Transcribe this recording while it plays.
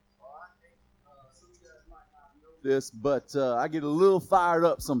this, but I get a little fired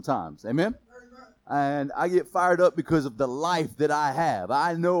up sometimes. Amen? And I get fired up because of the life that I have.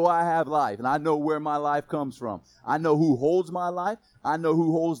 I know I have life, and I know where my life comes from. I know who holds my life. I know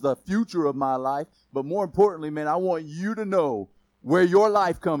who holds the future of my life. But more importantly, man, I want you to know where your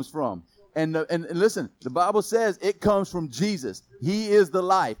life comes from. And listen, the Bible says it comes from Jesus. He is the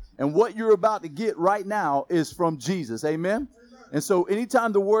life. And what you're about to get right now is from Jesus. Amen? And so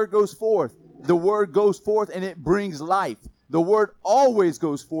anytime the word goes forth and it brings life. The word always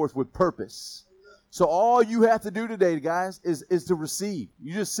goes forth with purpose. So all you have to do today, guys, is to receive.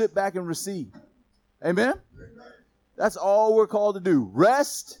 You just sit back and receive. Amen? That's all we're called to do.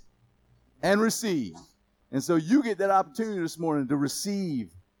 Rest and receive. And so you get that opportunity this morning to receive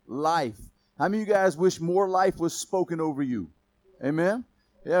life. How many of you guys wish more life was spoken over you? Amen?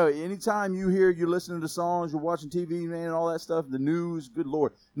 Yeah, anytime you're listening to songs, you're watching TV, man, and all that stuff, the news, good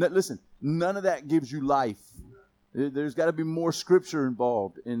Lord. Listen, none of that gives you life. There's got to be more scripture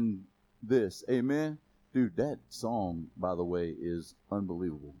involved in this. Amen? Dude, that song, by the way, is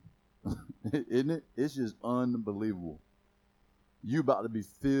unbelievable. Isn't it? It's just unbelievable. You about to be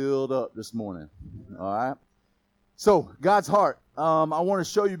filled up this morning. All right? So, God's heart. I want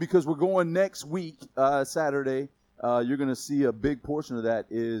to show you because we're going next week, Saturday. You're going to see a big portion of that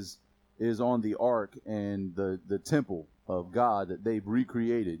is on the ark and the temple of God that they've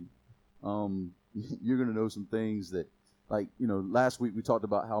recreated. You're going to know some things that, like, last week we talked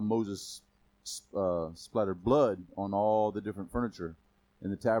about how Moses splattered blood on all the different furniture in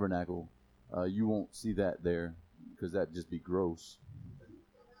the tabernacle. You won't see that there because that'd just be gross.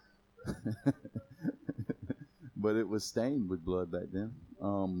 But it was stained with blood back then.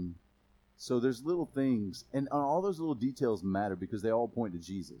 So there's little things, and all those little details matter because they all point to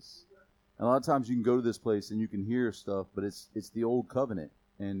Jesus. And a lot of times you can go to this place and you can hear stuff, but it's the old covenant,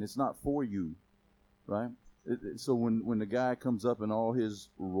 and it's not for you, right? So when the guy comes up in all his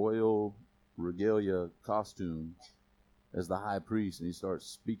royal regalia costume as the high priest, and he starts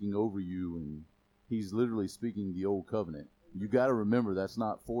speaking over you, and he's literally speaking the old covenant. You got to remember that's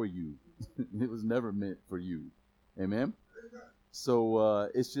not for you. It was never meant for you. Amen? So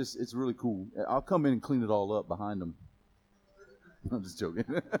it's really cool. I'll come in and clean it all up behind them. I'm just joking.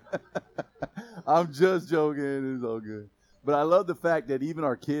 I'm just joking. It's all good. But I love the fact that even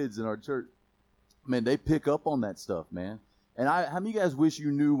our kids in our church, man, they pick up on that stuff, man. And how many of you guys wish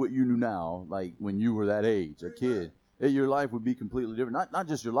you knew what you knew now, like when you were that age, a kid? That your life would be completely different. Not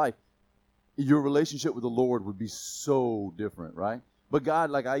just your life. Your relationship with the Lord would be so different, right? But God,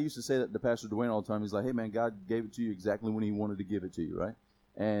 like I used to say that to Pastor Dwayne all the time, he's like, hey, man, God gave it to you exactly when he wanted to give it to you, right?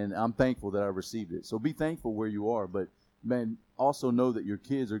 And I'm thankful that I received it. So be thankful where you are. But, man, also know that your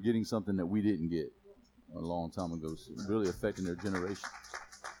kids are getting something that we didn't get a long time ago. So really affecting their generation.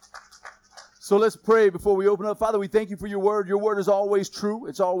 So let's pray before we open up. Father, we thank you for your word. Your word is always true.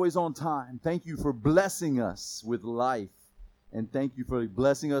 It's always on time. Thank you for blessing us with life. And thank you for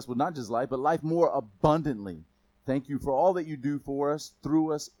blessing us with not just life, but life more abundantly. Thank you for all that you do for us,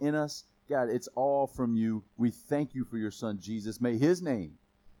 through us, in us. God, it's all from you. We thank you for your son, Jesus. May his name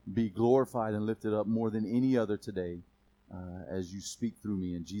be glorified and lifted up more than any other today as you speak through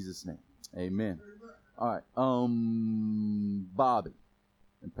me in Jesus' name. Amen. All right. Bobby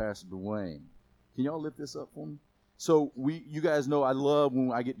and Pastor Dwayne, can y'all lift this up for me? So you guys know I love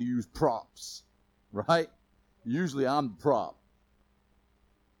when I get to use props, right? Usually I'm the prop.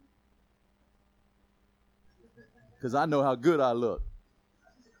 Because I know how good I look.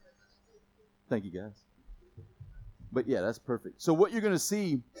 Thank you, guys. But yeah, that's perfect. So what you're going to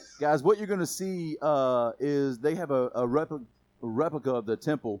see, guys, is they have a replica of the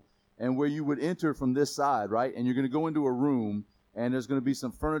temple, and where you would enter from this side, right? And you're going to go into a room, and there's going to be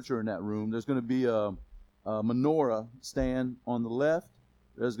some furniture in that room. There's going to be a menorah stand on the left.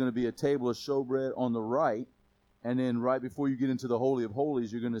 There's going to be a table of showbread on the right. And then right before you get into the Holy of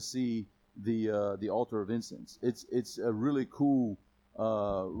Holies, you're going to see the altar of incense. It's a really cool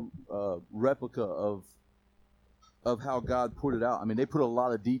replica of how God put it out. I mean, they put a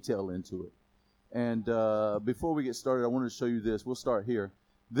lot of detail into it. And before we get started, I want to show you this. We'll start here.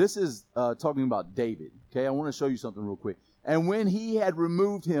 This is talking about David. Okay, I want to show you something real quick. And when he had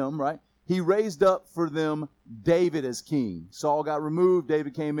removed him, right, he raised up for them David as king. Saul got removed,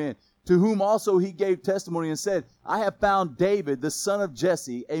 David came in. To whom also he gave testimony and said, I have found David, the son of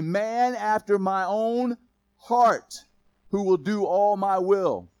Jesse, a man after my own heart, who will do all my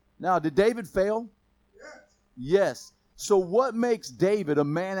will. Now, did David fail? Yes. So what makes David a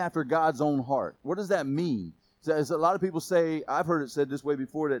man after God's own heart? What does that mean? So, as a lot of people say, I've heard it said this way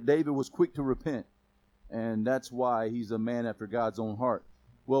before, that David was quick to repent. And that's why he's a man after God's own heart.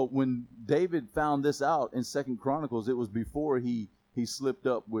 Well, when David found this out in 2 Chronicles, it was before he slipped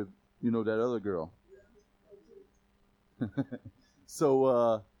up with, that other girl.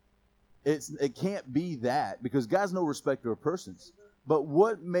 So it can't be that, because God's no respecter of persons. But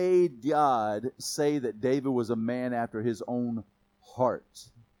what made God say that David was a man after his own heart?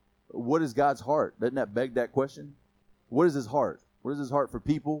 What is God's heart? Doesn't that beg that question? What is his heart? What is his heart for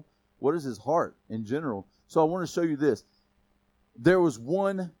people? What is his heart in general? So I want to show you this. There was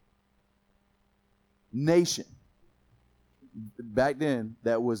one nation back then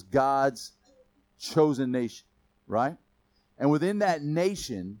that was God's chosen nation, right? And within that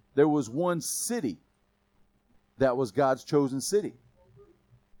nation, there was one city that was God's chosen city,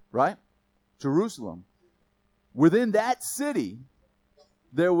 right? Jerusalem. Within that city,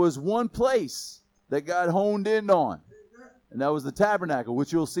 there was one place that God honed in on, and that was the tabernacle,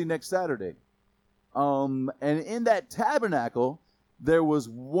 which you'll see next Saturday. And in that tabernacle, there was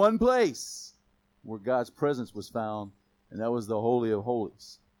one place where God's presence was found, and that was the Holy of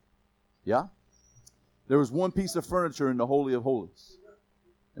Holies. Yeah? There was one piece of furniture in the Holy of Holies,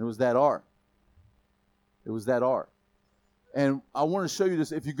 and it was that ark. It was that ark. And I want to show you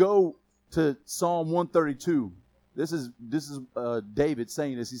this. If you go to Psalm 132, this is David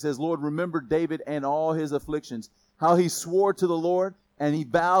saying this. He says, Lord, remember David and all his afflictions, how he swore to the Lord, and he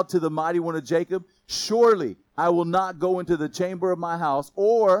vowed to the mighty one of Jacob, surely I will not go into the chamber of my house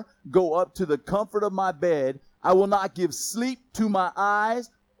or go up to the comfort of my bed. I will not give sleep to my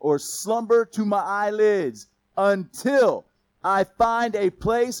eyes or slumber to my eyelids until I find a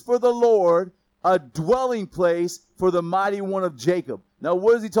place for the Lord, a dwelling place for the mighty one of Jacob. Now,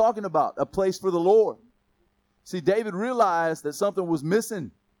 what is he talking about? A place for the Lord. See, David realized that something was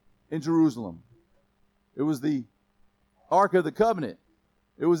missing in Jerusalem. It was the Ark of the Covenant.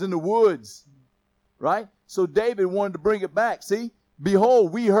 It was in the woods, right? So David wanted to bring it back. See,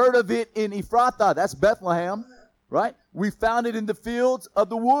 behold, we heard of it in Ephrathah. That's Bethlehem, right? We found it in the fields of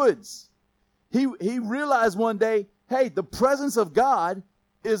the woods. He realized one day, hey, the presence of God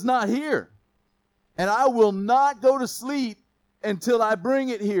is not here. And I will not go to sleep until I bring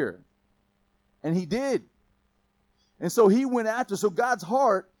it here. And he did. And so he went after. So God's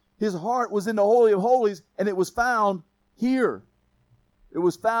heart, his heart was in the Holy of Holies, and it was found here. It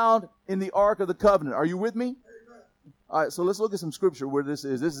was found in the Ark of the Covenant. Are you with me? All right, so let's look at some scripture where this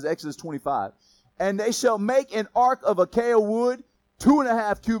is. This is Exodus 25. And they shall make an ark of acacia wood.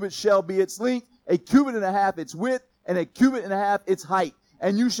 2.5 cubits shall be its length, 1.5 cubits its width, and 1.5 cubits its height.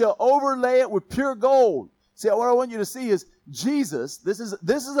 And you shall overlay it with pure gold. See, what I want you to see is Jesus. This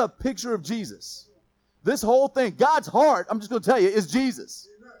is a picture of Jesus. This whole thing, God's heart, I'm just going to tell you, is Jesus.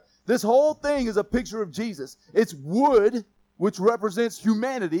 This whole thing is a picture of Jesus. It's wood, which represents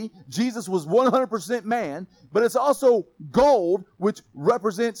humanity. Jesus was 100% man. But it's also gold, which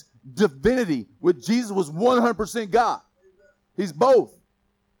represents divinity, which Jesus was 100% God. He's both.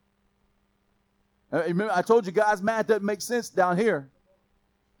 Remember, I told you guys, math doesn't make sense down here.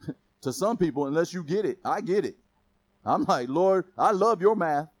 To some people, unless you get it. I get it. I'm like, Lord, I love your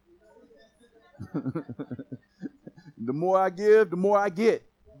math. The more I give, the more I get.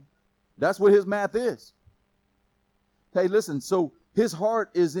 That's what his math is. Hey, listen, so his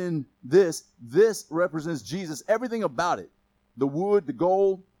heart is in this. This represents Jesus. Everything about it. The wood, the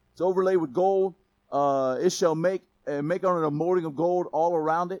gold, it's overlaid with gold. It shall make on it a molding of gold all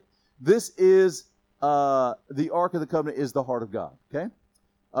around it. This is the Ark of the Covenant is the heart of God. Okay?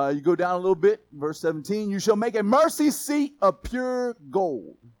 You go down a little bit, verse 17. You shall make a mercy seat of pure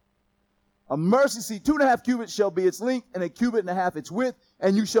gold. A mercy seat, 2.5 cubits shall be its length, and 1.5 cubits its width.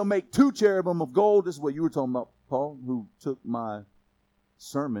 And you shall make 2 cherubim of gold. This is what you were talking about, Paul, who took my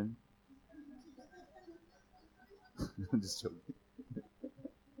sermon. I'm just joking.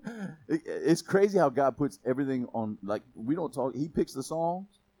 It's crazy how God puts everything on, like, we don't talk. He picks the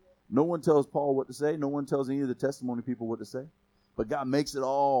songs. No one tells Paul what to say. No one tells any of the testimony people what to say. But God makes it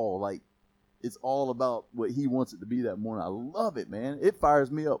all, like, it's all about what he wants it to be that morning. I love it, man. It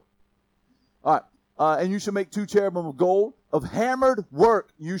fires me up. All right. And you shall make 2 cherubim of gold. Of hammered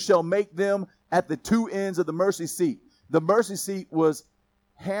work you shall make them at the 2 ends of the mercy seat. The mercy seat was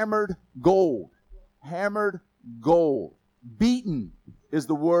hammered gold. Hammered gold. Beaten is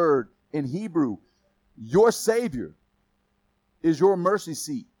the word in Hebrew. Your Savior is your mercy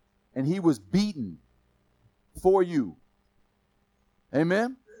seat. And he was beaten for you.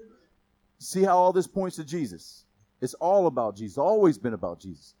 Amen? See how all this points to Jesus. It's all about Jesus. Always been about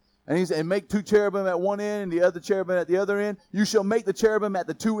Jesus. And he said, and make 2 cherubim at one end and the other cherubim at the other end. You shall make the cherubim at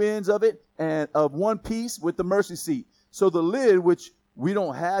the 2 ends of it and of one piece with the mercy seat. So the lid, which we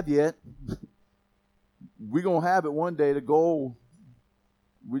don't have yet, we're going to have it one day, the gold.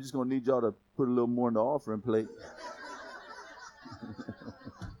 we're just going to need y'all to put a little more in the offering plate.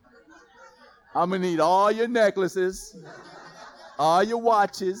 I'm going to need all your necklaces, all your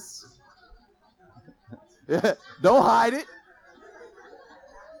watches. Yeah, don't hide it.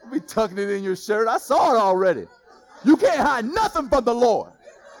 Be tucking it in your shirt. I saw it already. You can't hide nothing from the Lord.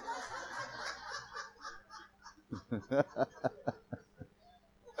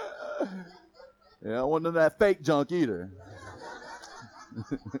 Yeah, I want none of that fake junk either.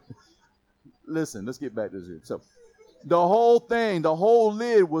 Listen, let's get back to this here. So, the whole thing, the whole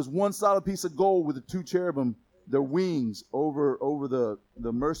lid was one solid piece of gold with the two cherubim, their wings over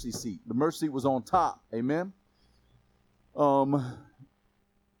the mercy seat. The mercy seat was on top. Amen.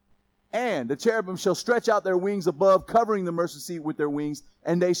 And the cherubim shall stretch out their wings above, covering the mercy seat with their wings,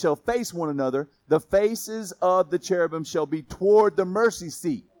 and they shall face one another. The faces of the cherubim shall be toward the mercy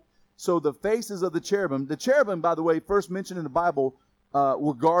seat. So the faces of the cherubim, by the way, first mentioned in the Bible,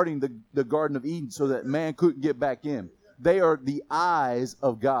 were guarding the Garden of Eden so that man couldn't get back in. They are the eyes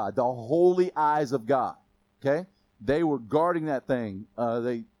of God, the holy eyes of God. Okay? They were guarding that thing.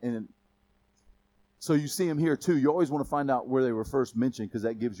 So you see them here too. You always want to find out where they were first mentioned because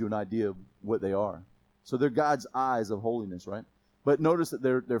that gives you an idea of what they are. So they're God's eyes of holiness, right? But notice that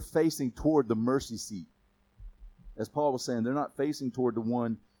they're facing toward the mercy seat. As Paul was saying, they're not facing toward the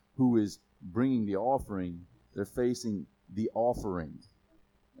one who is bringing the offering. They're facing the offering.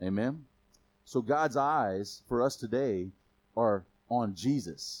 Amen? So God's eyes for us today are on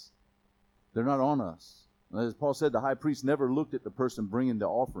Jesus. They're not on us. As Paul said, the high priest never looked at the person bringing the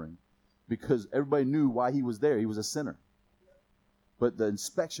offering, because everybody knew why he was there. He was a sinner. But the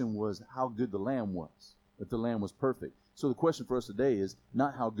inspection was how good the lamb was, if the lamb was perfect. So the question for us today is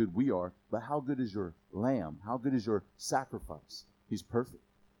not how good we are, but how good is your lamb? How good is your sacrifice? He's perfect.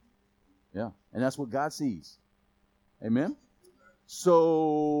 Yeah. And that's what God sees. Amen?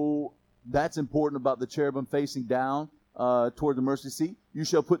 So that's important about the cherubim facing down toward the mercy seat. You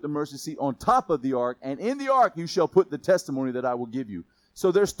shall put the mercy seat on top of the ark, and in the ark you shall put the testimony that I will give you.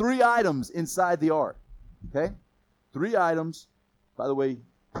 So there's 3 items inside the ark. Okay? 3 items. By the way,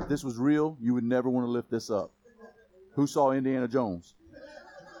 if this was real, you would never want to lift this up. Who saw Indiana Jones?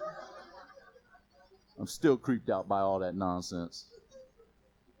 I'm still creeped out by all that nonsense.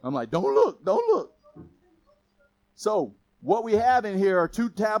 I'm like, don't look, don't look. So what we have in here are 2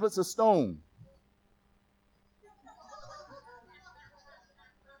 tablets of stone.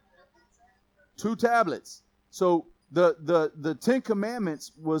 Two tablets. So the 10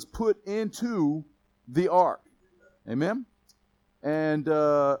 Commandments was put into the ark. Amen? And,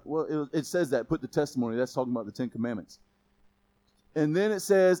 it says that, put the testimony. That's talking about the 10 Commandments. And then it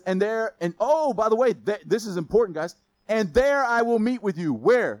says, oh, by the way, this is important, guys. And there I will meet with you.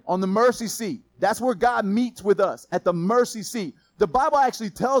 Where? On the mercy seat. That's where God meets with us, at the mercy seat. The Bible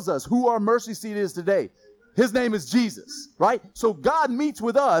actually tells us who our mercy seat is today. His name is Jesus, right? So God meets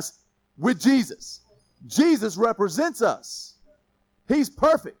with us with Jesus. Jesus represents us. He's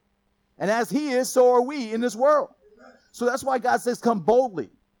perfect. And as he is, so are we in this world. So that's why God says, come boldly.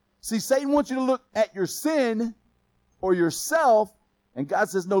 See, Satan wants you to look at your sin or yourself, and God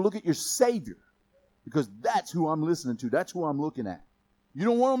says, no, look at your Savior, because that's who I'm listening to. That's who I'm looking at. You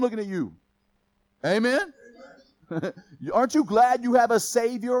don't want him looking at you. Amen? Aren't you glad you have a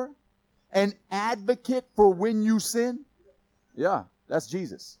Savior, an advocate for when you sin? Yeah, that's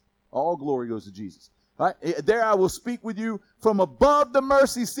Jesus. All glory goes to Jesus. All right? There I will speak with you from above the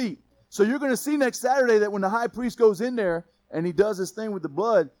mercy seat. So you're going to see next Saturday that when the high priest goes in there and he does his thing with the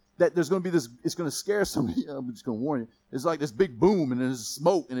blood, that there's going to be this, it's going to scare somebody. I'm just going to warn you. It's like this big boom, and there's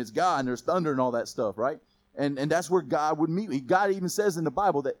smoke, and it's God, and there's thunder and all that stuff, right? And that's where God would meet. God even says in the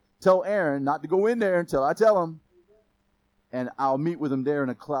Bible that tell Aaron not to go in there until I tell him, and I'll meet with him there in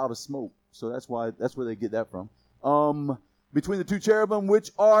a cloud of smoke. So that's where they get that from. Between the 2 cherubim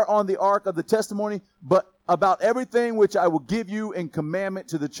which are on the ark of the testimony, but about everything which I will give you in commandment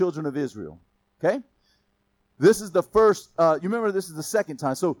to the children of Israel. Okay? This is the first, you remember this is the second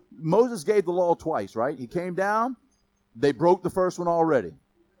time. So Moses gave the law twice, right? He came down, they broke the first one already.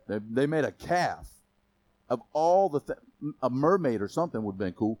 They made a calf of all a mermaid or something would have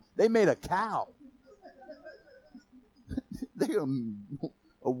been cool. They made a cow. They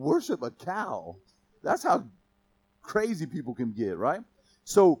worship a cow. That's how crazy people can get, right?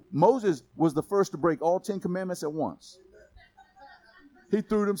 So Moses was the first to break all 10 commandments at once. He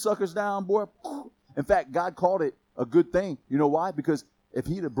threw them suckers down, boy. In fact, God called it a good thing. You know why? Because if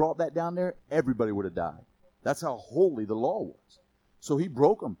he'd have brought that down there, everybody would have died. That's how holy the law was. So he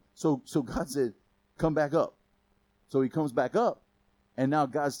broke them. So God said, come back up. So he comes back up, And now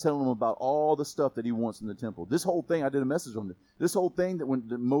God's telling them about all the stuff that he wants in the temple. This whole thing, I did a message on this. This whole thing that when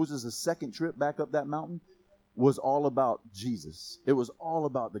Moses' second trip back up that mountain was all about Jesus. It was all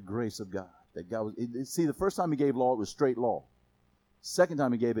about the grace of God. That God was. See, the first time he gave law, it was straight law. Second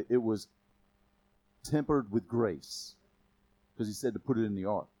time he gave it, it was tempered with grace, because he said to put it in the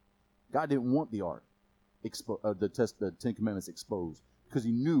ark. God didn't want the ark, the Ten Commandments exposed, because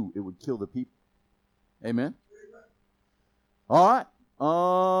he knew it would kill the people. Amen. All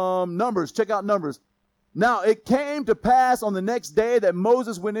right. Numbers. Check out Numbers. Now it came to pass on the next day that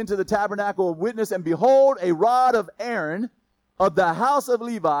Moses went into the tabernacle of witness, and behold, a rod of Aaron of the house of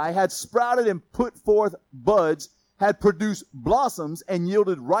Levi had sprouted and put forth buds, had produced blossoms and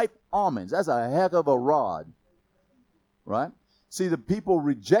yielded ripe almonds. That's a heck of a rod, right? See, the people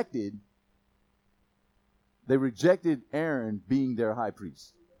rejected Aaron being their high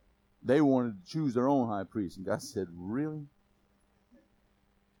priest. They wanted to choose their own high priest. And God said, really?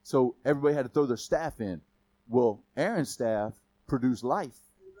 So everybody had to throw their staff in. Well, Aaron's staff produced life.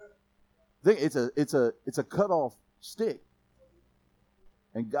 It's a cut off stick.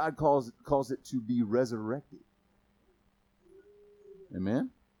 And God calls it to be resurrected. Amen.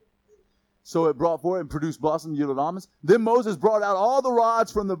 So it brought forth and produced blossom, yielded almonds. Then Moses brought out all the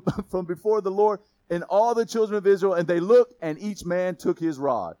rods from before the Lord and all the children of Israel, and they looked, and each man took his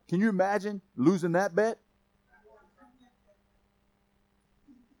rod. Can you imagine losing that bet?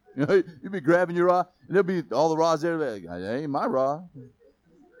 You know, you'd be grabbing your rod, and there'll be all the rods there. Like, that ain't my rod.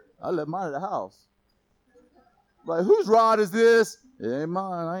 I left mine at the house. Like, whose rod is this? It ain't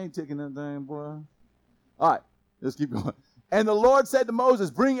mine. I ain't taking that thing, boy. All right, let's keep going. And the Lord said to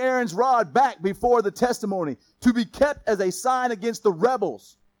Moses, bring Aaron's rod back before the testimony, to be kept as a sign against the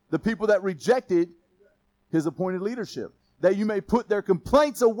rebels, the people that rejected his appointed leadership, that you may put their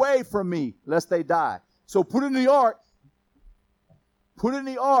complaints away from me, lest they die. So put it in the ark. Put it in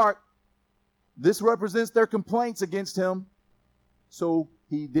the ark. This represents their complaints against him, so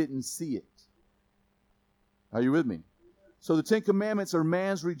he didn't see it. Are you with me? So the Ten Commandments are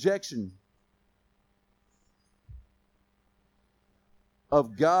man's rejection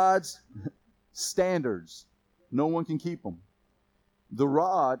of God's standards. No one can keep them. The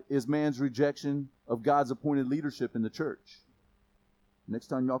rod is man's rejection of God's appointed leadership in the church. Next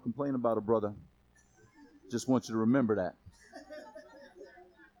time y'all complain about a brother, just want you to remember that.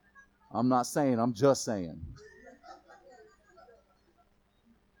 I'm not saying, I'm just saying.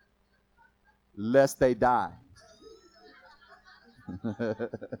 Lest they die. That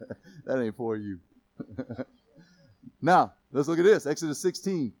ain't for you. Now, let's look at this. Exodus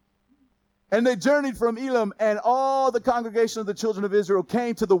 16. And they journeyed from Elim, and all the congregation of the children of Israel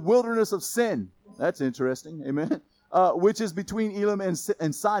came to the wilderness of Sin. That's interesting. Amen. Which is between Elim and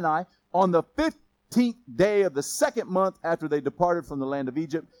Sinai, on the 15th day of the second month after they departed from the land of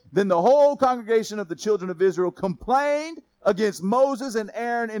Egypt. Then the whole congregation of the children of Israel complained against Moses and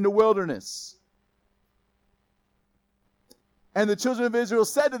Aaron in the wilderness. And the children of Israel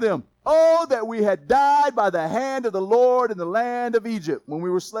said to them, oh, that we had died by the hand of the Lord in the land of Egypt, when we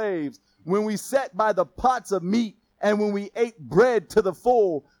were slaves, when we sat by the pots of meat, and when we ate bread to the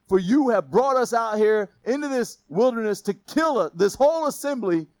full. For you have brought us out here into this wilderness to kill this whole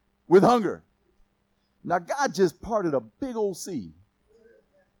assembly with hunger. Now, God just parted a big old sea.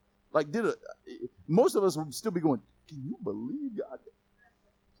 Like, most of us would still be going, can you believe God?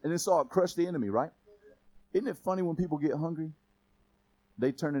 And then saw it crush the enemy, right? Isn't it funny when people get hungry?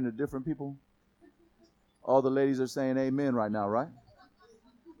 They turn into different people. All the ladies are saying amen right now, right?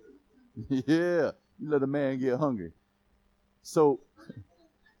 Yeah, you let a man get hungry. So,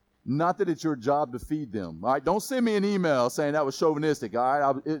 not that it's your job to feed them. All right, don't send me an email saying that was chauvinistic.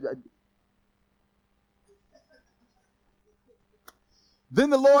 All right. Then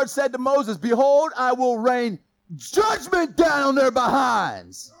the Lord said to Moses, behold, I will rain judgment down on their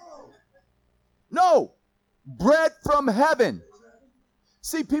behinds. No, bread from heaven.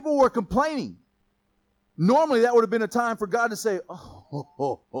 See, people were complaining. Normally, that would have been a time for God to say,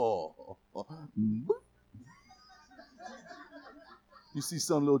 You see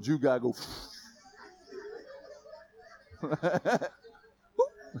some little Jew guy go,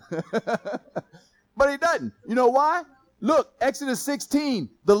 but he doesn't. You know why? Look, Exodus 16,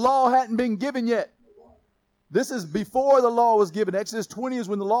 the law hadn't been given yet. This is before the law was given. Exodus 20 is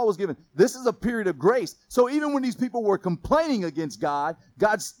when the law was given. This is a period of grace. So even when these people were complaining against God,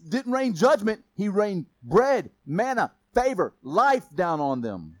 God didn't rain judgment. He rained bread, manna, favor, life down on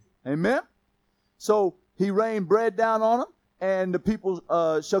them. Amen? So he rained bread down on them, and the people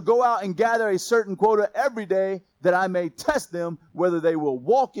shall go out and gather a certain quota every day, that I may test them whether they will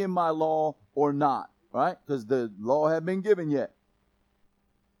walk in my law or not. Right? Because the law hadn't been given yet.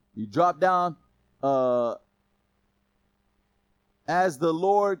 You drop down, as the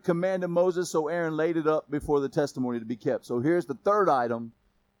Lord commanded Moses, so Aaron laid it up before the testimony to be kept. So here's the third item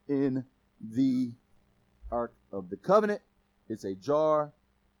in the Ark of the Covenant. It's a jar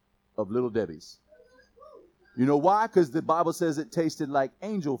of Little Debbie's. You know why? Because the Bible says it tasted like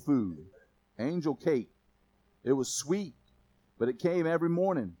angel food, angel cake. It was sweet, but it came every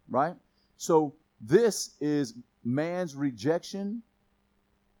morning, right? So this is man's rejection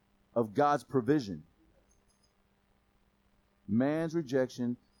of God's provision. Man's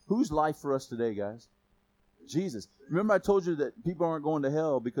rejection. Whose life for us today, guys? Jesus. Remember I told you that people aren't going to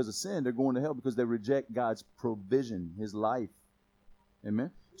hell because of sin. They're going to hell because they reject God's provision, his life.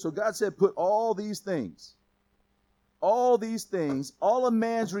 Amen? So God said, put all these things, all of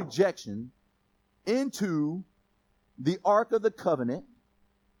man's rejection into the Ark of the Covenant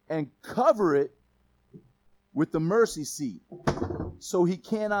and cover it with the mercy seat so he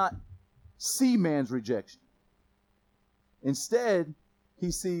cannot see man's rejection. Instead,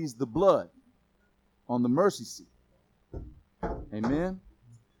 he sees the blood on the mercy seat. Amen?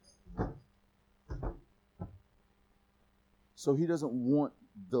 So he doesn't want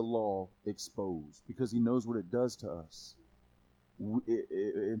the law exposed because he knows what it does to us.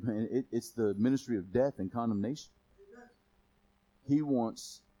 It's the ministry of death and condemnation. He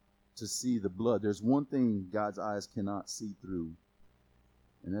wants to see the blood. There's one thing God's eyes cannot see through,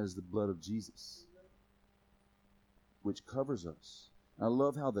 and that is the blood of Jesus, which covers us. I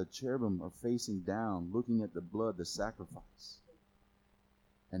love how the cherubim are facing down, looking at the blood, the sacrifice,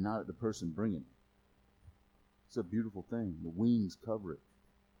 and not at the person bringing it. It's a beautiful thing. The wings cover it.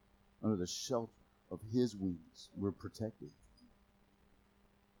 Under the shelter of his wings, we're protected.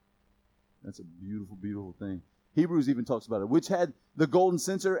 That's a beautiful, beautiful thing. Hebrews even talks about it, which had the golden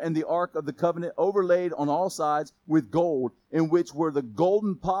censer and the Ark of the Covenant overlaid on all sides with gold, in which were the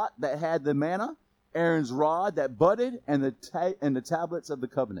golden pot that had the manna, Aaron's rod that budded, and the tablets of the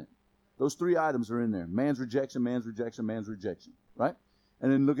covenant. Those three items are in there. Man's rejection, man's rejection, man's rejection. Right?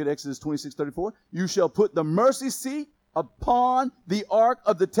 And then look at Exodus 26:34. You shall put the mercy seat upon the ark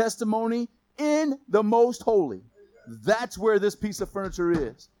of the testimony in the most holy. That's where this piece of furniture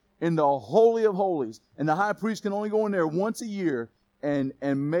is. In the Holy of Holies. And the high priest can only go in there once a year and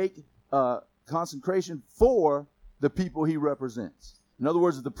make consecration for the people he represents. In other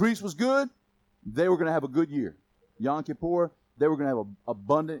words, if the priest was good, they were going to have a good year. Yom Kippur, they were going to have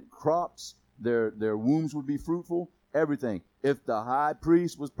abundant crops. Their wombs would be fruitful. Everything. If the high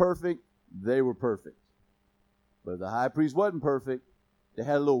priest was perfect, they were perfect. But if the high priest wasn't perfect, they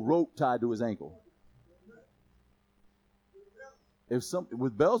had a little rope tied to his ankle.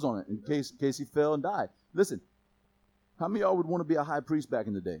 With bells on it in case he fell and died. Listen, how many of y'all would want to be a high priest back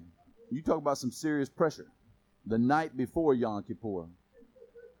in the day? You talk about some serious pressure. The night before Yom Kippur.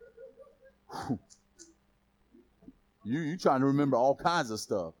 You trying to remember all kinds of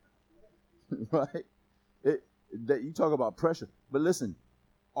stuff. Right? You talk about pressure. But listen,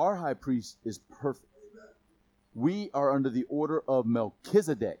 our high priest is perfect. We are under the order of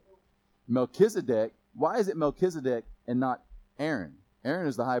Melchizedek. Melchizedek, why is it Melchizedek and not Aaron? Aaron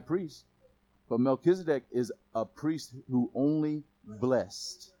is the high priest. But Melchizedek is a priest who only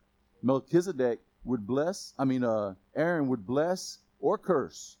blessed. Melchizedek would bless, Aaron would bless or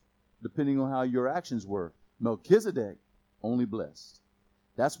curse, depending on how your actions were. Melchizedek only blessed.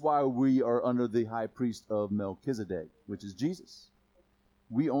 That's why we are under the high priest of Melchizedek, which is Jesus.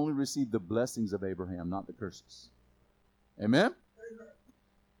 We only receive the blessings of Abraham, not the curses. Amen? Amen.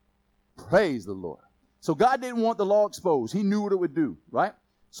 Praise the Lord. So God didn't want the law exposed. He knew what it would do, right?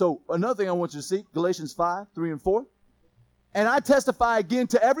 So another thing I want you to see, Galatians 5:3-4. And I testify again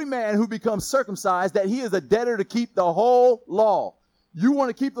to every man who becomes circumcised that he is a debtor to keep the whole law. You want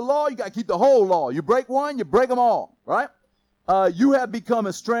to keep the law, you got to keep the whole law. You break one, you break them all, right? You have become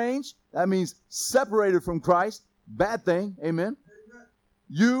estranged. That means separated from Christ. Bad thing. Amen.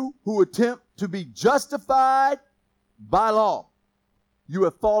 You who attempt to be justified by law, you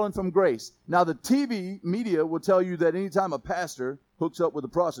have fallen from grace. Now, the TV media will tell you that anytime a pastor hooks up with a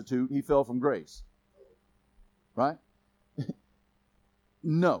prostitute, he fell from grace. Right?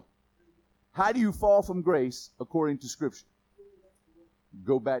 No. How do you fall from grace according to Scripture?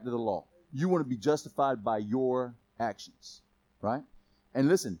 Go back to the law. You want to be justified by your actions. Right? And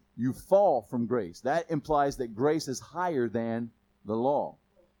listen, you fall from grace. That implies that grace is higher than the law.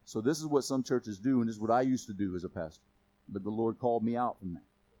 So this is what some churches do, and this is what I used to do as a pastor. But the Lord called me out from that.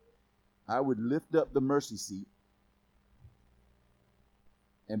 I would lift up the mercy seat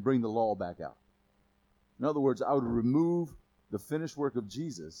and bring the law back out. In other words, I would remove the finished work of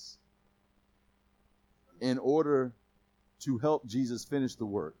Jesus in order to help Jesus finish the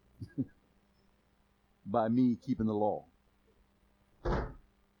work. by me keeping the law.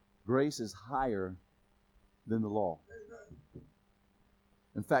 Grace is higher than the law.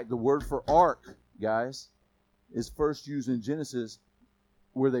 In fact, the word for ark, guys, is first used in Genesis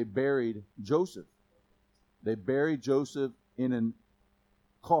where they buried Joseph. They buried Joseph in a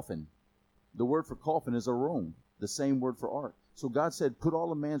coffin. The word for coffin is aron, the same word for ark. So God said, put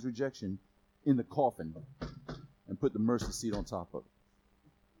all of man's rejection in the coffin and put the mercy seat on top of it.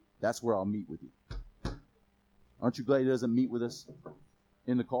 That's where I'll meet with you. Aren't you glad he doesn't meet with us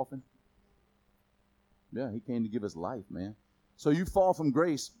in the coffin? Yeah, he came to give us life, man. So you fall from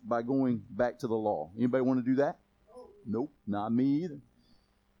grace by going back to the law. Anybody want to do that? Nope, not me either.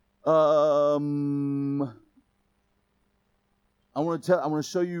 I want to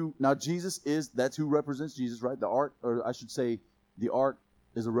show you now. That's who represents Jesus, right? The ark, or I should say, the ark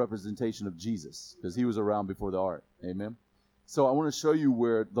is a representation of Jesus because he was around before the ark. Amen. So I want to show you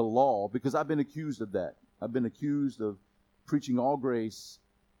where the law, because I've been accused of that. I've been accused of preaching all grace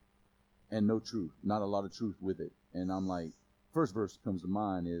and no truth, not a lot of truth with it. And I'm like, first verse that comes to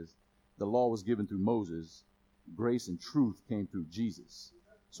mind is the law was given through Moses. Grace and truth came through Jesus.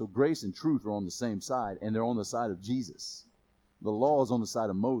 So grace and truth are on the same side, and they're on the side of Jesus. The law is on the side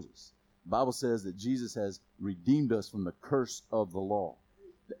of Moses. The Bible says that Jesus has redeemed us from the curse of the law.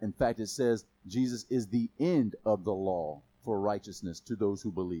 In fact, it says Jesus is the end of the law for righteousness to those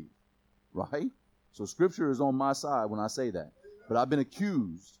who believe. Right? So Scripture is on my side when I say that. But I've been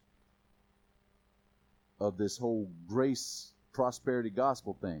accused of this whole grace prosperity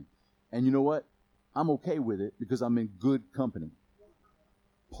gospel thing. And you know what? I'm okay with it because I'm in good company.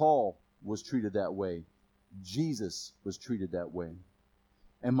 Paul was treated that way. Jesus was treated that way.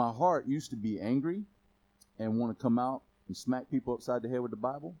 And my heart used to be angry and want to come out and smack people upside the head with the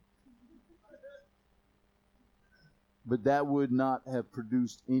Bible. But that would not have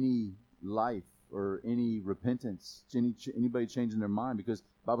produced any life or any repentance, anybody changing their mind, because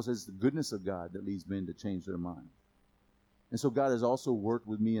the Bible says it's the goodness of God that leads men to change their mind. And so God has also worked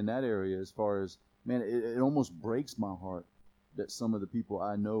with me in that area as far as, man, it almost breaks my heart that some of the people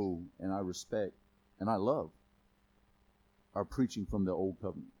I know and I respect and I love are preaching from the old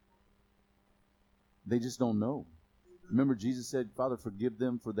covenant. They just don't know. Remember, Jesus said, Father, forgive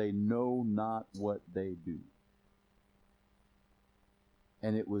them, for they know not what they do.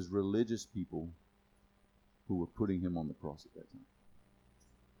 And it was religious people who were putting him on the cross at that time.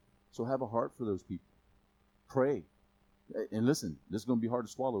 So have a heart for those people. Pray. And listen, this is going to be hard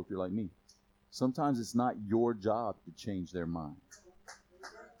to swallow if you're like me. Sometimes it's not your job to change their mind.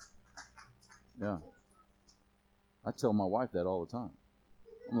 Yeah. I tell my wife that all the time.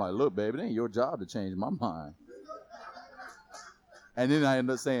 I'm like, look, baby, it ain't your job to change my mind. And then I end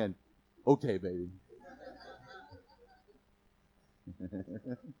up saying, okay, baby.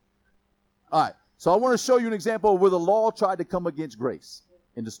 All right. So I want to show you an example of where the law tried to come against grace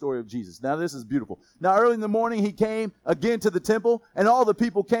in the story of Jesus. Now, this is beautiful. Now, early in the morning, he came again to the temple, and all the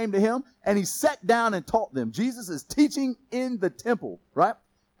people came to him, and he sat down and taught them. Jesus is teaching in the temple, right?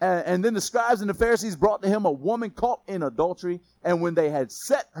 And then the scribes and the Pharisees brought to him a woman caught in adultery, and when they had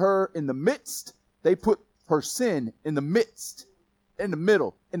set her in the midst, they put her sin in the midst, in the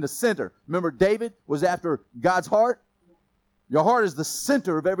middle, in the center. Remember, David was after God's heart? Your heart is the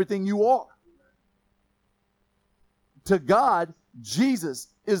center of everything you are. To God, Jesus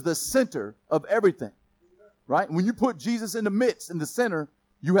is the center of everything, right? When you put Jesus in the midst, in the center,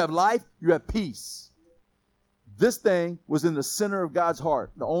 you have life, you have peace. This thing was in the center of God's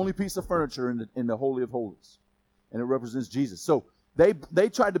heart, the only piece of furniture in the Holy of Holies, and it represents Jesus. So they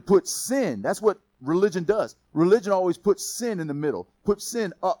tried to put sin. That's what religion does. Religion always puts sin in the middle, puts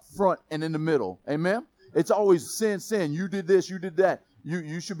sin up front and in the middle. Amen? It's always sin, sin. You did this, you did that.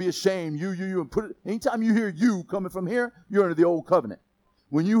 You should be ashamed. You, and put it. Anytime you hear you coming from here, you're under the old covenant.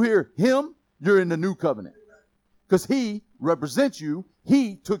 When you hear him, you're in the new covenant. Because he represents you.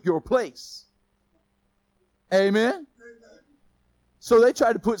 He took your place. Amen? So they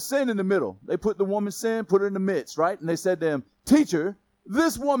tried to put sin in the middle. They put the woman's sin, put her in the midst, right? And they said to him, Teacher,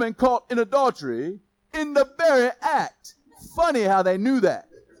 this woman caught in adultery in the very act. Funny how they knew that.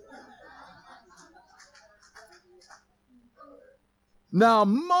 Now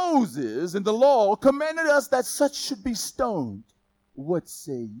Moses in the law commanded us that such should be stoned. What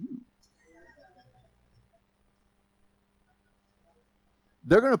say you?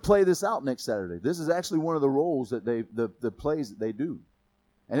 They're going to play this out next Saturday. This is actually one of the roles that the plays that they do.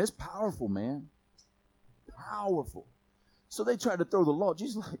 And it's powerful, man. Powerful. So they tried to throw the law.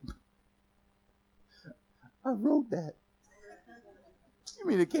 Jesus like, I wrote that. You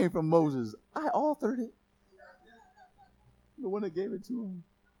mean it came from Moses? I authored it. The one that gave it to him.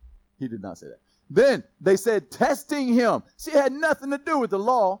 He did not say that. Then they said, testing him. See, it had nothing to do with the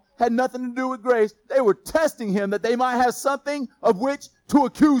law, had nothing to do with grace. They were testing him that they might have something of which to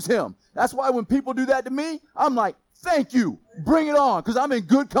accuse him. That's why when people do that to me, I'm like, thank you. Bring it on, because I'm in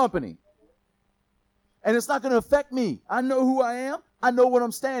good company. And it's not going to affect me. I know who I am. I know what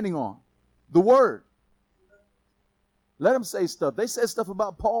I'm standing on. The word. Let them say stuff. They said stuff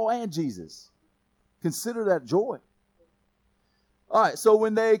about Paul and Jesus. Consider that joy. All right, so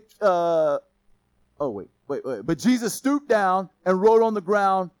when they... But Jesus stooped down and wrote on the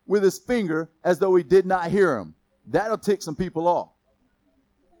ground with his finger as though he did not hear him. That'll tick some people off.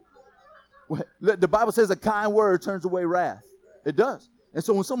 The Bible says a kind word turns away wrath. It does. And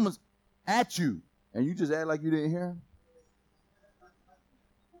so when someone's at you and you just act like you didn't hear him,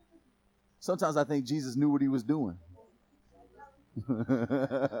 sometimes I think Jesus knew what he was doing.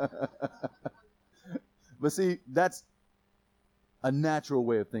 But see, that's a natural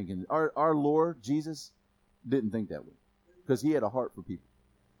way of thinking. Our Lord, Jesus, didn't think that way because he had a heart for people.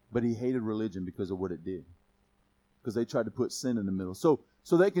 But he hated religion because of what it did. Because they tried to put sin in the middle. So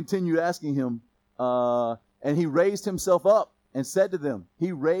they continued asking him, and he raised himself up and said to them,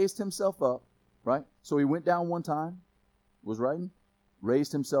 he raised himself up, right? So he went down one time, was writing,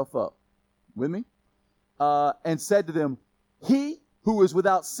 raised himself up. With me? And said to them, he who is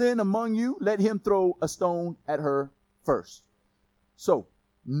without sin among you, let him throw a stone at her first. So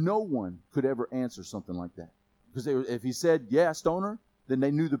no one could ever answer something like that. Because if he said, yeah, stone her, then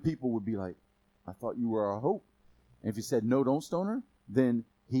they knew the people would be like, I thought you were our hope. And if he said, no, don't stone her, then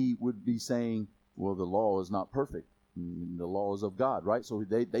he would be saying, well, the law is not perfect. The law is of God, right? So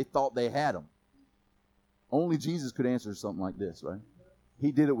they thought they had him. Only Jesus could answer something like this, right?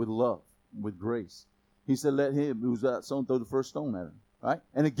 He did it with love, with grace. He said, let him who's that stone throw the first stone at him, right?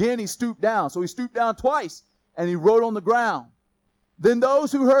 And again, he stooped down. So he stooped down twice, and he wrote on the ground. Then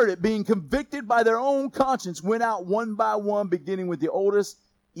those who heard it, being convicted by their own conscience, went out one by one, beginning with the oldest,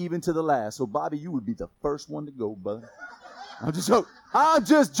 even to the last. So, Bobby, you would be the first one to go, brother. I'm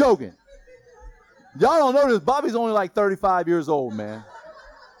just joking. Y'all don't know this. Bobby's only like 35 years old, man.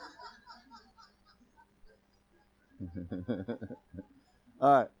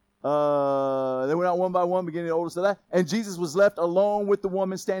 All right. They went out one by one, beginning the oldest to the last. And Jesus was left alone with the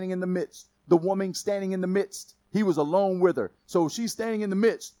woman standing in the midst. The woman standing in the midst. He was alone with her. So she's standing in the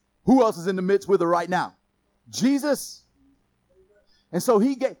midst. Who else is in the midst with her right now? Jesus. And so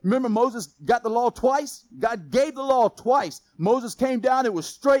remember Moses got the law twice? God gave the law twice. Moses came down, it was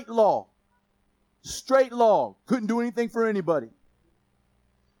straight law. Straight law. Couldn't do anything for anybody.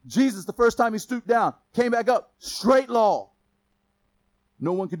 Jesus, the first time he stooped down, came back up, straight law.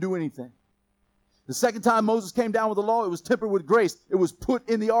 No one could do anything. The second time Moses came down with the law, it was tempered with grace. It was put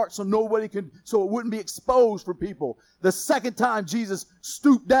in the ark so it wouldn't be exposed for people. The second time Jesus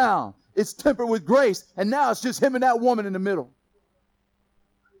stooped down, it's tempered with grace. And now it's just him and that woman in the middle.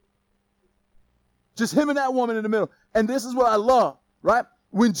 Just him and that woman in the middle. And this is what I love, right?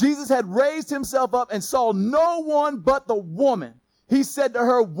 When Jesus had raised himself up and saw no one but the woman, he said to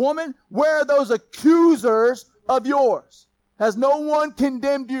her, woman, where are those accusers of yours? Has no one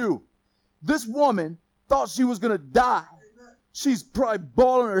condemned you? This woman thought she was going to die. She's probably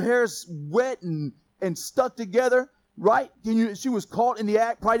bawling, her hair's wet and stuck together, right? She was caught in the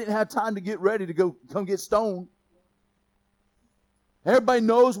act, probably didn't have time to get ready to go come get stoned. Everybody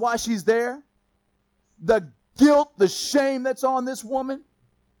knows why she's there. The guilt, the shame that's on this woman.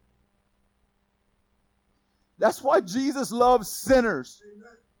 That's why Jesus loves sinners.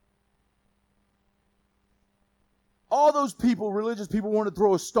 All those people, religious people, wanted to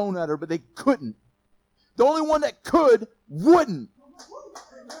throw a stone at her, but they couldn't. The only one that could, wouldn't.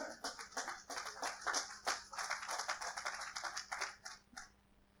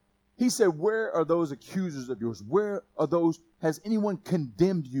 He said, where are those accusers of yours? Where are those? Has anyone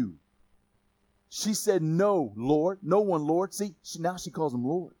condemned you? She said, no, Lord. No one, Lord. See, now she calls him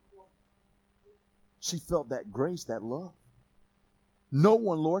Lord. She felt that grace, that love. No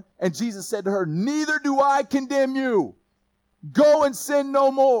one, Lord. And Jesus said to her, neither do I condemn you. Go and sin no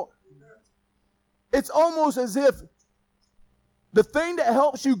more. It's almost as if the thing that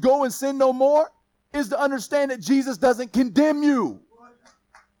helps you go and sin no more is to understand that Jesus doesn't condemn you.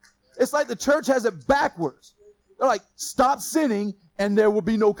 It's like the church has it backwards. They're like, stop sinning and there will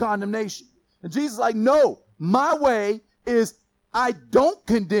be no condemnation. And Jesus is like, no, my way is I don't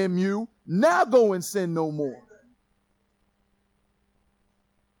condemn you. Now go and sin no more.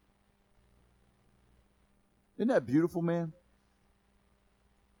 Isn't that beautiful, man?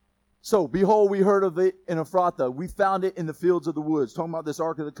 So, behold, we heard of it in Ephrathah. We found it in the fields of the woods. Talking about this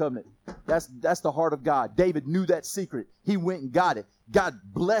Ark of the Covenant. That's the heart of God. David knew that secret. He went and got it. God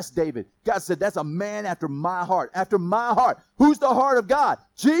blessed David. God said, that's a man after my heart. After my heart. Who's the heart of God?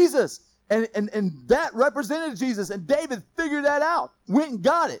 Jesus. And that represented Jesus. And David figured that out. Went and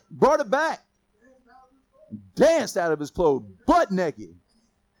got it. Brought it back. Danced out of his clothes. Butt naked.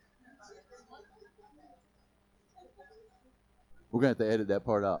 We're going to have to edit that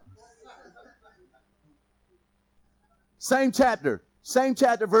part out. Same chapter,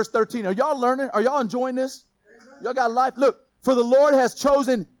 verse 13. Are y'all learning? Are y'all enjoying this? Y'all got life? Look, for the Lord has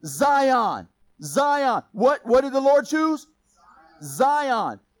chosen Zion. Zion. What did the Lord choose?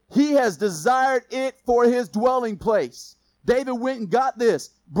 Zion. He has desired it for his dwelling place. David went and got this,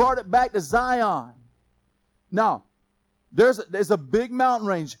 brought it back to Zion. Now, there's a big mountain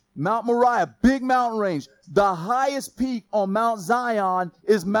range, Mount Moriah, big mountain range. The highest peak on Mount Zion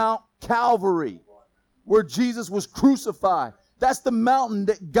is Mount Calvary, where Jesus was crucified. That's the mountain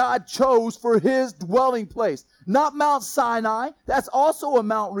that God chose for his dwelling place. Not Mount Sinai. That's also a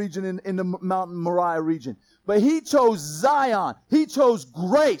mountain region in the Mount Moriah region. But he chose Zion. He chose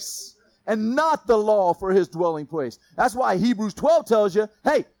grace and not the law for his dwelling place. That's why Hebrews 12 tells you,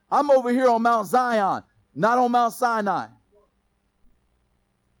 hey, I'm over here on Mount Zion, not on Mount Sinai.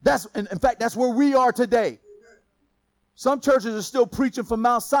 In fact, that's where we are today. Some churches are still preaching from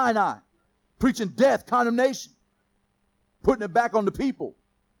Mount Sinai. Preaching death, condemnation, putting it back on the people.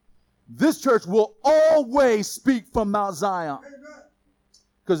 This church will always speak from Mount Zion,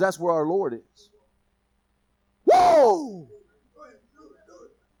 because that's where our Lord is. Whoa!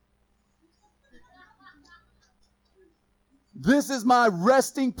 This is my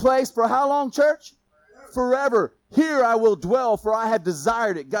resting place for how long, church? Forever. Here I will dwell, for I have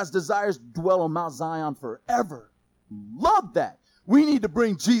desired it. God's desires dwell on Mount Zion forever. Love that. We need to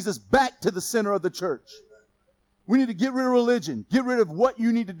bring Jesus back to the center of the church. We need to get rid of religion. Get rid of what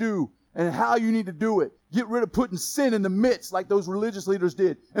you need to do and how you need to do it. Get rid of putting sin in the midst like those religious leaders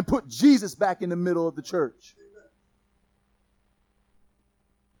did, and put Jesus back in the middle of the church.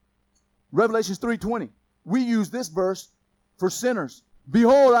 Revelation 3:20. We use this verse for sinners.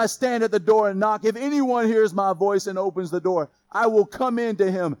 Behold, I stand at the door and knock. If anyone hears my voice and opens the door, I will come in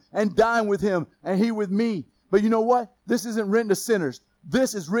to him and dine with him and he with me. But you know what? This isn't written to sinners.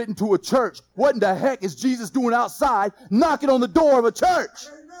 This is written to a church. What in the heck is Jesus doing outside knocking on the door of a church?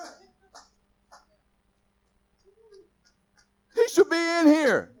 He should be in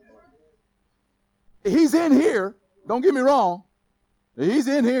here. He's in here. Don't get me wrong. He's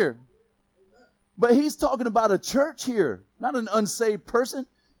in here. But he's talking about a church here, not an unsaved person.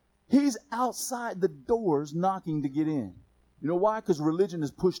 He's outside the doors knocking to get in. You know why? Because religion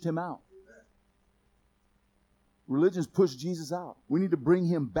has pushed him out. Religion's pushed Jesus out. We need to bring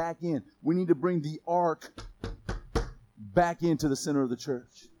him back in. We need to bring the ark back into the center of the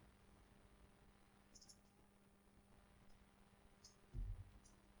church.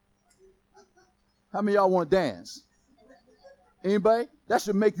 How many of y'all want to dance? Anybody? That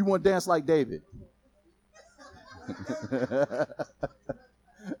should make you want to dance like David.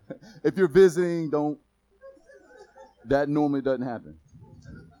 If you're visiting, don't. That normally doesn't happen.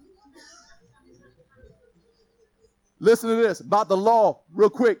 Listen to this about the law real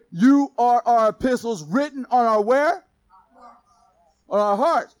quick. You are our epistles written on our where? On our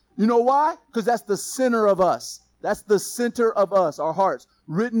hearts. You know why? Because that's the center of us. That's the center of us, our hearts.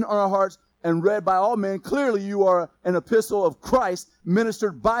 Written on our hearts and read by all men. Clearly you are an epistle of Christ,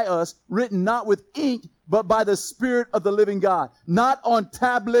 ministered by us, written not with ink, but by the Spirit of the living God. Not on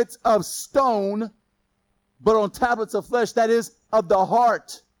tablets of stone, but on tablets of flesh. That is, of the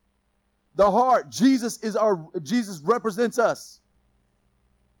heart. The heart. Jesus represents us.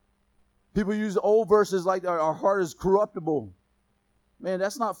 People use old verses like our heart is corruptible. Man,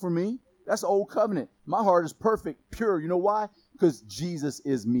 that's not for me. That's old covenant. My heart is perfect, pure. You know why? Because Jesus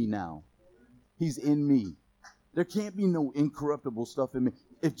is me now. He's in me. There can't be no incorruptible stuff in me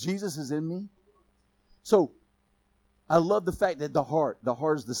if Jesus is in me. So I love the fact that the heart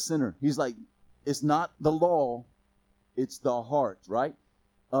is the center. He's like, it's not the law, it's the heart, right?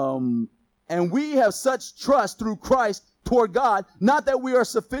 And we have such trust through Christ toward God, not that we are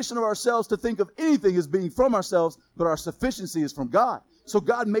sufficient of ourselves to think of anything as being from ourselves, but our sufficiency is from God. So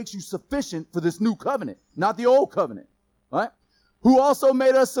God makes you sufficient for this new covenant, not the old covenant, right? Who also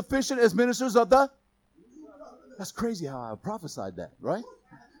made us sufficient as ministers of the... That's crazy how I prophesied that, right?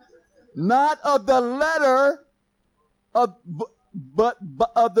 Not of the letter, but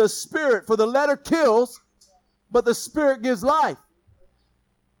of the Spirit. For the letter kills, but the Spirit gives life.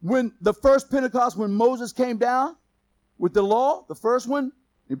 When the first Pentecost, when Moses came down with the law, the first one,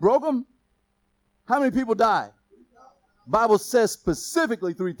 He broke them. How many people died? Bible says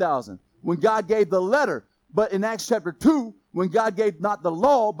specifically 3,000 when God gave the letter. But in Acts chapter 2, when God gave not the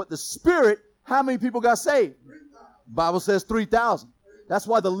law, but the Spirit, how many people got saved? Bible says 3,000. That's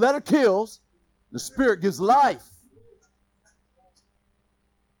why the letter kills, the Spirit gives life.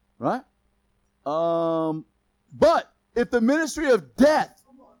 Right? But if the ministry of death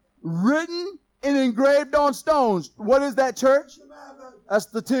written and engraved on stones, what is that, church? That's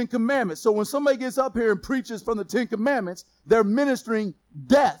the 10 Commandments. So when somebody gets up here and preaches from the 10 Commandments, they're ministering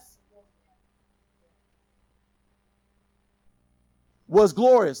death. Was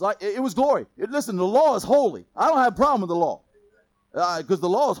glorious. Like it was glory. Listen, the law is holy. I don't have a problem with the law because the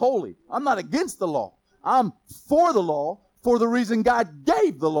law is holy. I'm not against the law. I'm for the law for the reason God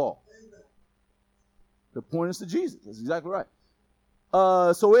gave the law. The point is to Jesus. That's exactly right.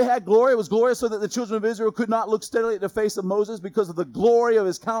 So it had glory. It was glorious so that the children of Israel could not look steadily at the face of Moses because of the glory of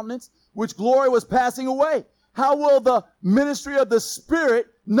his countenance, which glory was passing away. How will the ministry of the Spirit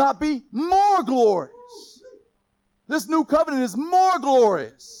not be more glorious? This new covenant is more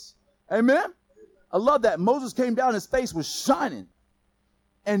glorious. Amen? I love that. Moses came down, his face was shining.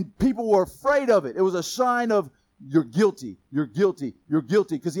 And people were afraid of it. It was a shine of, you're guilty, you're guilty, you're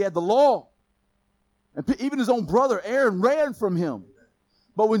guilty, because he had the law. And even his own brother Aaron ran from him.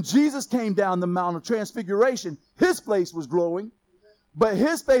 But when Jesus came down the Mount of Transfiguration, his face was glowing. But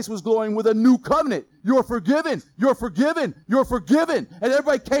his face was glowing with a new covenant. You're forgiven, you're forgiven, you're forgiven. And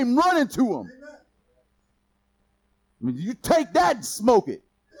everybody came running to him. I mean, you take that and smoke it.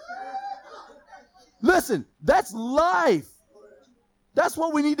 Listen, that's life. That's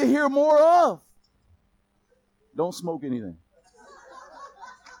what we need to hear more of. Don't smoke anything.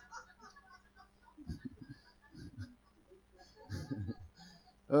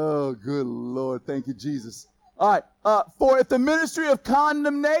 Oh, good Lord. Thank you, Jesus. All right. For if the ministry of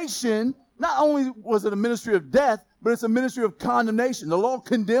condemnation, not only was it a ministry of death, but it's a ministry of condemnation. The law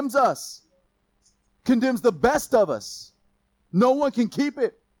condemns us. Condemns the best of us. No one can keep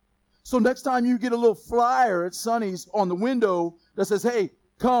it. So next time you get a little flyer at Sonny's on the window that says, hey,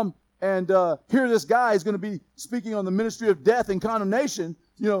 come and hear this guy is going to be speaking on the ministry of death and condemnation,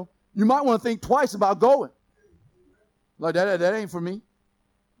 you might want to think twice about going. Like, that ain't for me.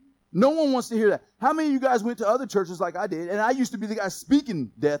 No one wants to hear that. How many of you guys went to other churches like I did? And I used to be the guy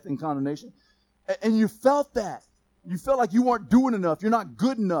speaking death and condemnation. And you felt that. You felt like you weren't doing enough. You're not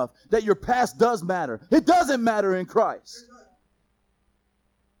good enough. That your past does matter. It doesn't matter in Christ.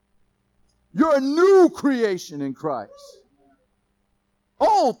 You're a new creation in Christ.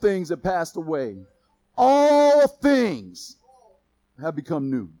 All things have passed away. All things have become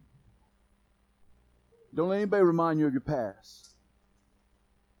new. Don't let anybody remind you of your past.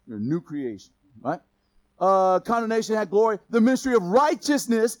 You're a new creation, right? Condemnation had glory. The ministry of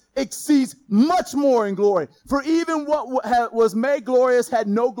righteousness exceeds much more in glory. For even what was made glorious had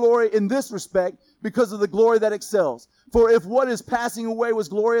no glory in this respect because of the glory that excels. For if what is passing away was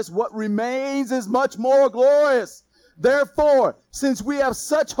glorious, what remains is much more glorious. Therefore, since we have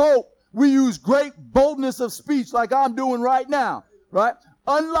such hope, we use great boldness of speech like I'm doing right now, right?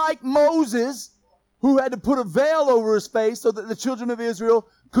 Unlike Moses, who had to put a veil over his face so that the children of Israel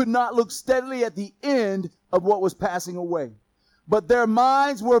could not look steadily at the end of what was passing away. But their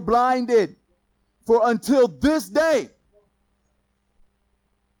minds were blinded. For until this day,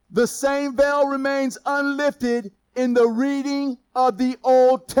 the same veil remains unlifted in the reading of the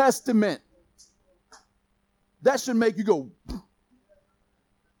Old Testament. That should make you go,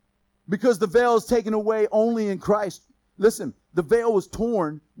 because the veil is taken away only in Christ. Listen, the veil was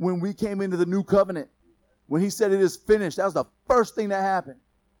torn when we came into the new covenant. When he said it is finished, that was the first thing that happened.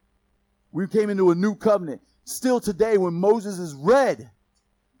 We came into a new covenant. Still today, when Moses is read,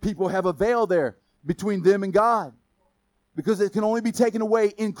 people have a veil there between them and God, because it can only be taken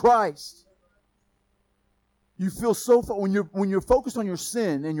away in Christ. You feel so when you're focused on your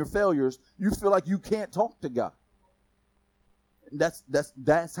sin and your failures, you feel like you can't talk to God.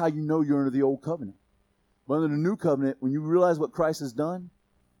 That's how you know you're under the old covenant. But under the new covenant, when you realize what Christ has done,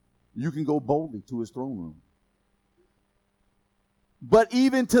 you can go boldly to his throne room. But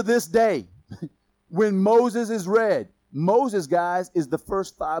even to this day, when Moses is read, Moses, guys, is the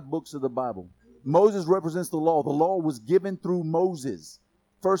first 5 books of the Bible. Moses represents the law. The law was given through Moses.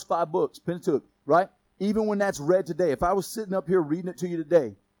 First 5 books, Pentateuch, right? Even when that's read today, if I was sitting up here reading it to you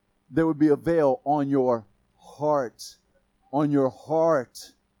today, there would be a veil on your heart. On your heart,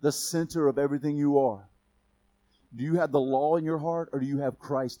 the center of everything you are. Do you have the law in your heart, or do you have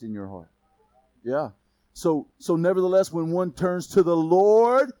Christ in your heart? Yeah. So nevertheless, when one turns to the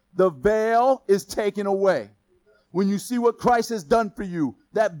Lord, the veil is taken away. when you see what Christ has done for you,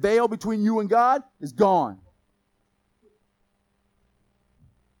 that veil between you and God is gone.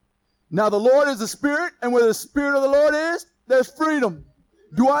 Now the Lord is the Spirit, and where the Spirit of the Lord is, there's freedom.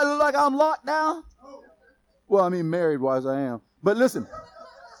 Do I look like I'm locked down? Well, I mean, married-wise I am. But listen,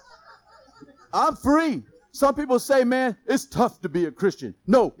 I'm free. Some people say, man, it's tough to be a Christian.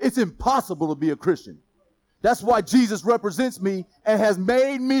 No, it's impossible to be a Christian. That's why Jesus represents me and has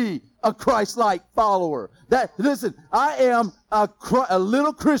made me a Christ-like follower. Listen, I am a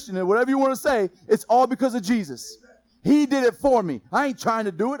little Christian, and whatever you want to say, it's all because of Jesus. He did it for me. I ain't trying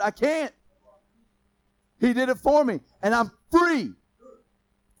to do it. I can't. He did it for me, and I'm free.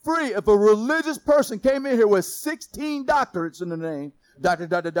 Free. If a religious person came in here with 16 doctorates in the name, doctor,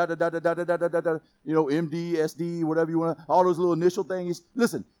 MD, SD, whatever you want, all those little initial things.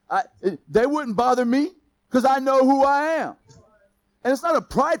 Listen, they wouldn't bother me because I know who I am. And it's not a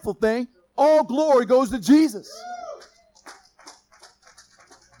prideful thing. All glory goes to Jesus.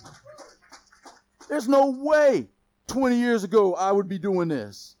 There's no way 20 years ago I would be doing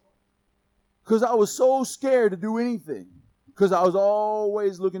this because I was so scared to do anything because I was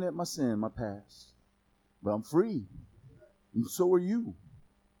always looking at my sin, my past. But I'm free. And so are you.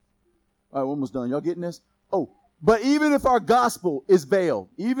 All right, we're almost done. Y'all getting this? Oh, but even if our gospel is veiled,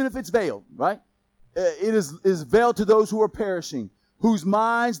 even if it's veiled, right? It is veiled to those who are perishing, whose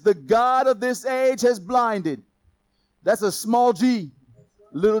minds the God of this age has blinded. That's a small g.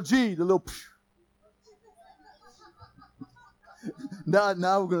 Little g, the little... Now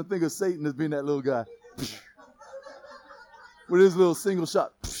we're going to think of Satan as being that little guy. With his little single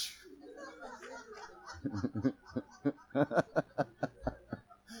shot.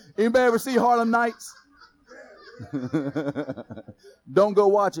 Anybody ever see Harlem Nights? Don't go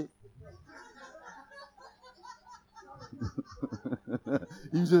watch it.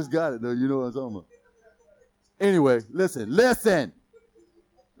 You just got it, though. You know what I'm talking about. Anyway, listen.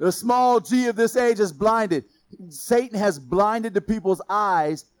 The small g of this age is blinded. Satan has blinded the people's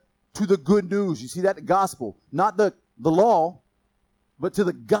eyes to the good news. You see that? The gospel. Not the law, but to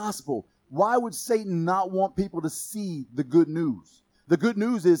the gospel. Why would Satan not want people to see the good news? The good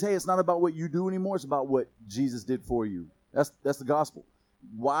news is, hey, it's not about what you do anymore. It's about what Jesus did for you. That's the gospel.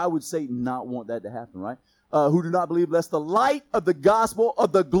 Why would Satan not want that to happen, right? Who do not believe, lest the light of the gospel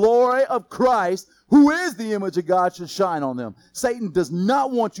of the glory of Christ, who is the image of God, should shine on them. Satan does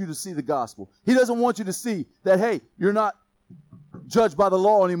not want you to see the gospel. He doesn't want you to see that, hey, you're not judged by the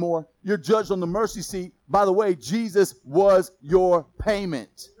law anymore. You're judged on the mercy seat. By the way, Jesus was your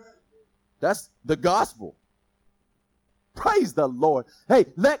payment. That's the gospel. Praise the Lord. Hey,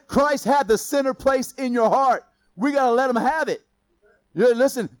 let Christ have the center place in your heart. We got to let him have it. Yeah,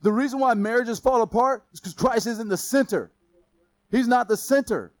 listen, the reason why marriages fall apart is because Christ isn't the center. He's not the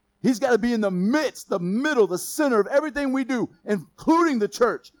center. He's got to be in the midst, the middle, the center of everything we do, including the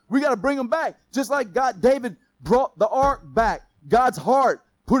church. We got to bring him back. Just like David brought the ark back, God's heart,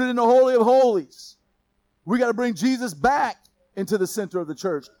 put it in the Holy of Holies. We got to bring Jesus back into the center of the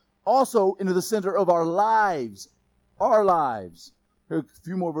church. Also into the center of our lives. Our lives. Here, a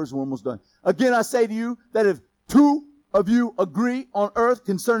few more verses, we're almost done. Again, I say to you that if two of you agree on earth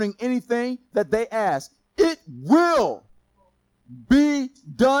concerning anything that they ask, it will be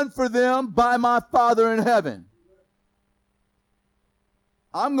done for them by my Father in heaven.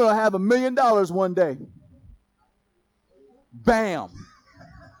 I'm going to have $1 million one day. Bam.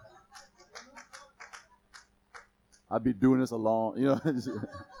 I'd be doing this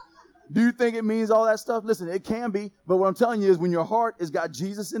Do you think it means all that stuff? Listen, it can be, but what I'm telling you is when your heart has got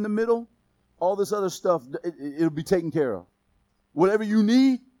Jesus in the middle, all this other stuff, it'll be taken care of. Whatever you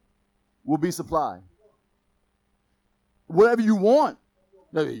need will be supplied. Whatever you want,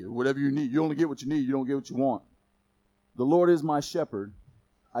 whatever you need. You only get what you need. You don't get what you want. The Lord is my shepherd.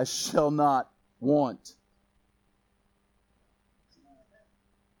 I shall not want.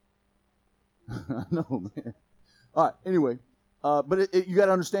 I know, man. All right, anyway. But you got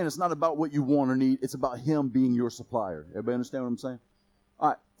to understand, it's not about what you want or need. It's about him being your supplier. Everybody understand what I'm saying? All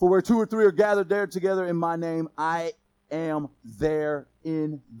right. For where two or three are gathered there together in my name, I am there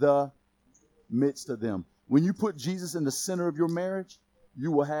in the midst of them. When you put Jesus in the center of your marriage,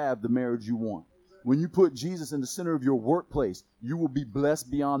 you will have the marriage you want. When you put Jesus in the center of your workplace, you will be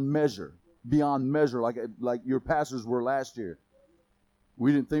blessed beyond measure, like your pastors were last year.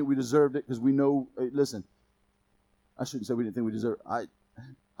 We didn't think we deserved it because we know, listen, I shouldn't say we didn't think we deserved it.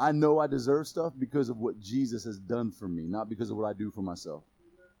 I know I deserve stuff because of what Jesus has done for me, not because of what I do for myself.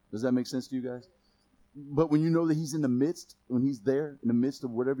 Does that make sense to you guys? But when you know that he's in the midst, when he's there in the midst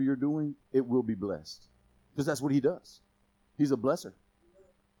of whatever you're doing, it will be blessed. Because that's what he does. He's a blesser.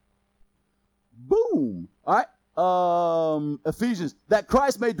 Boom. All right. Ephesians, that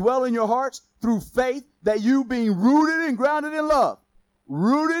Christ may dwell in your hearts through faith, that you being rooted and grounded in love.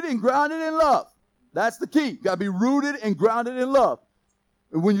 Rooted and grounded in love. That's the key. You got to be rooted and grounded in love.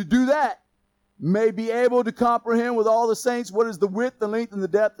 And when you do that, may be able to comprehend with all the saints what is the width, the length, and the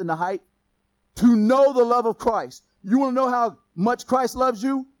depth, and the height, to know the love of Christ. You want to know how much Christ loves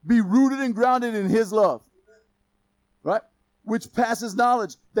you? Be rooted and grounded in his love. Right? Which passes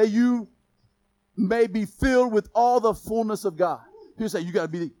knowledge, that you may be filled with all the fullness of God. People say you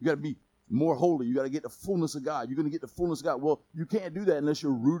got to be more holy. You got to get the fullness of God. You're going to get the fullness of God. Well, you can't do that unless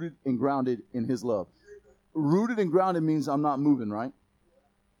you're rooted and grounded in his love. Rooted and grounded means I'm not moving, right?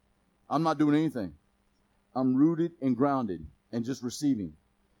 I'm not doing anything. I'm rooted and grounded and just receiving.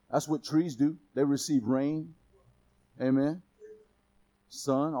 That's what trees do. They receive rain. Amen.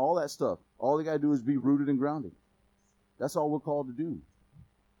 Sun, all that stuff. All they got to do is be rooted and grounded. That's all we're called to do.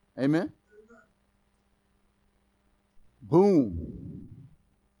 Amen. Boom.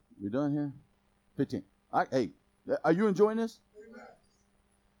 We done here? 15. Hey, are you enjoying this? Amen.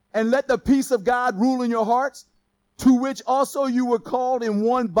 And let the peace of God rule in your hearts, to which also you were called in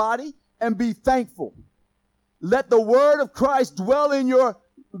one body, and be thankful. Let the word of Christ dwell in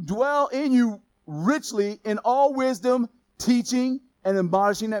you richly in all wisdom, teaching and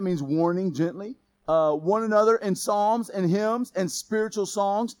admonishing. That means warning gently one another in psalms and hymns and spiritual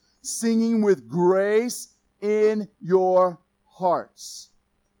songs, singing with grace in your hearts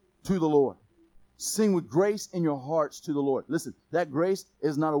to the Lord. Sing with grace in your hearts to the Lord. Listen, that grace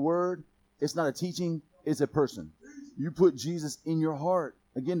is not a word. It's not a teaching. It's a person. You put Jesus in your heart.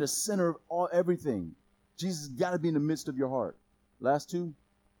 Again, the center of everything. Jesus has got to be in the midst of your heart. Last two,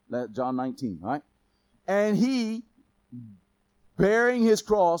 John 19, right? And he, bearing his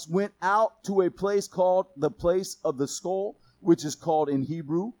cross, went out to a place called the place of the skull, which is called in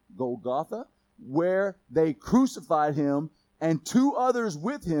Hebrew Golgotha, where they crucified him, and two others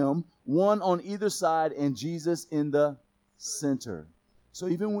with him, one on either side, and Jesus in the center. So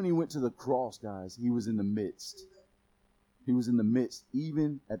even when he went to the cross, guys, he was in the midst. He was in the midst,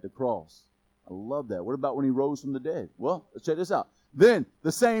 even at the cross. I love that. What about when he rose from the dead? Well, let's check this out. Then,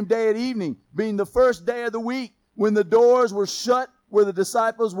 the same day at evening, being the first day of the week, when the doors were shut where the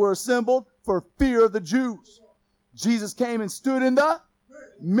disciples were assembled for fear of the Jews, Jesus came and stood in the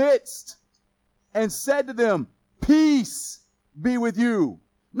midst and said to them, peace be with you.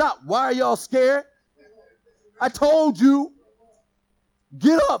 Not, why are y'all scared? I told you.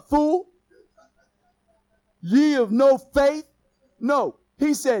 Get up, fool. Ye of no faith? No.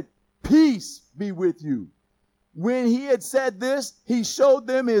 He said, peace be with you. When he had said this, he showed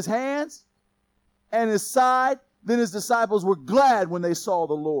them his hands and his side. Then his disciples were glad when they saw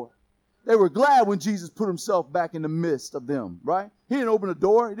the Lord. They were glad when Jesus put himself back in the midst of them, right? He didn't open a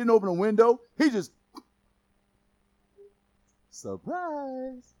door. He didn't open a window. He just,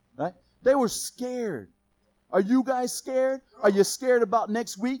 surprise, right? They were scared. Are you guys scared? Are you scared about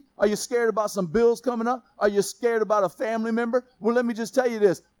next week? Are you scared about some bills coming up? Are you scared about a family member? Well, let me just tell you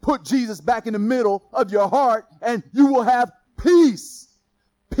this. Put Jesus back in the middle of your heart and you will have peace.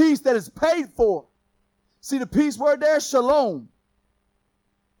 Peace that is paid for. See the peace word there? Shalom.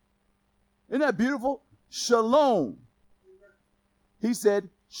 Isn't that beautiful? Shalom. He said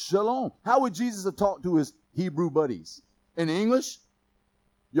shalom. How would Jesus have talked to his Hebrew buddies? In English?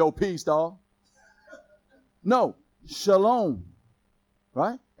 Yo, peace, dog. No, shalom,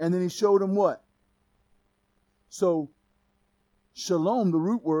 right? And then he showed them what? So, shalom, the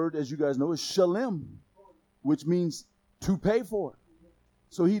root word, as you guys know, is shalem, which means to pay for.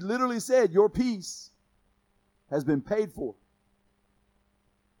 So he literally said, your peace has been paid for.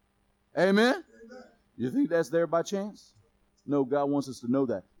 Amen? You think that's there by chance? No, God wants us to know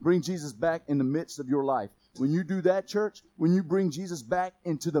that. Bring Jesus back in the midst of your life. When you do that, church, when you bring Jesus back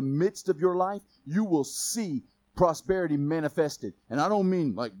into the midst of your life, you will see prosperity manifested. And I don't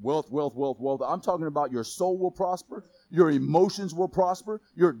mean like wealth. I'm talking about your soul will prosper. Your emotions will prosper.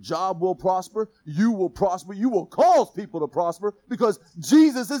 Your job will prosper. You will prosper. You will cause people to prosper because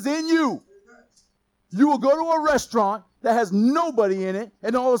Jesus is in you. You will go to a restaurant that has nobody in it,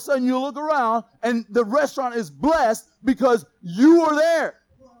 and all of a sudden you look around and the restaurant is blessed because you are there.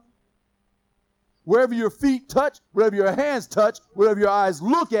 Wherever your feet touch, wherever your hands touch, wherever your eyes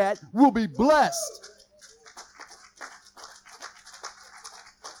look at will be blessed.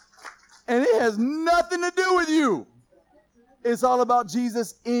 And it has nothing to do with you. It's all about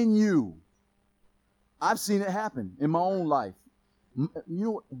Jesus in you. I've seen it happen in my own life.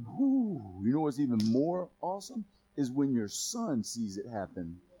 You know what's even more awesome? Is when your son sees it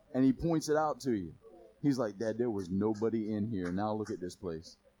happen and he points it out to you. He's like, Dad, there was nobody in here. Now look at this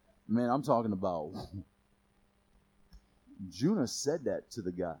place. Man, I'm talking about Junah said that to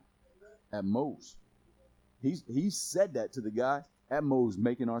the guy at Moe's. He said that to the guy at Moe's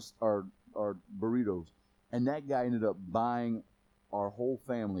making our burritos. And that guy ended up buying our whole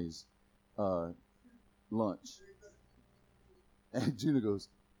family's lunch. And Junah goes,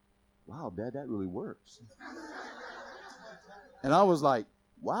 wow, Dad, that really works. And I was like,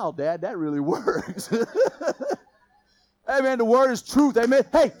 wow, Dad, that really works. Hey, man, the word is truth. Amen.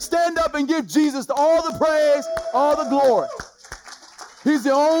 Hey, stand up and give Jesus all the praise, all the glory. He's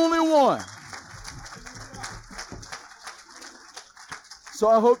the only one. So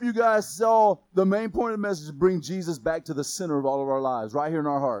I hope you guys saw the main point of the message, bring Jesus back to the center of all of our lives, right here in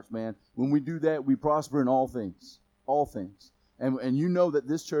our hearts, man. When we do that, we prosper in all things. All things. And you know that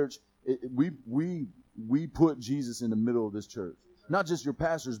this church, we put Jesus in the middle of this church. Not just your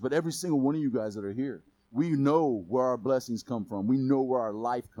pastors, but every single one of you guys that are here. We know where our blessings come from. We know where our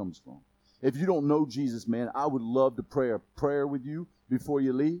life comes from. If you don't know Jesus, man, I would love to pray a prayer with you before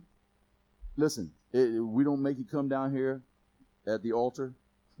you leave. Listen, we don't make you come down here at the altar.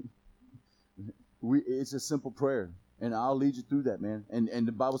 It's a simple prayer, and I'll lead you through that, man. And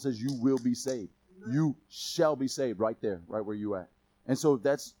the Bible says you will be saved. You shall be saved right there, right where you at. And so if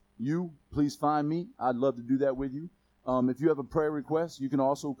that's you, please find me. I'd love to do that with you. If you have a prayer request, you can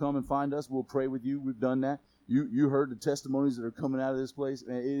also come and find us. We'll pray with you. We've done that. You heard the testimonies that are coming out of this place.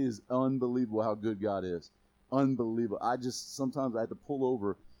 Man, it is unbelievable how good God is. Unbelievable. Sometimes I have to pull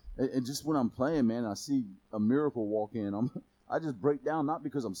over. And just when I'm playing, man, I see a miracle walk in. I just break down, not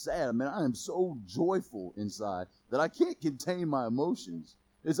because I'm sad. Man, I am so joyful inside that I can't contain my emotions.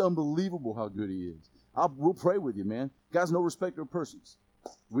 It's unbelievable how good he is. We'll pray with you, man. God's no respecter of persons.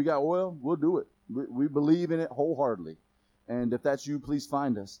 We got oil, we'll do it. We believe in it wholeheartedly. And if that's you, please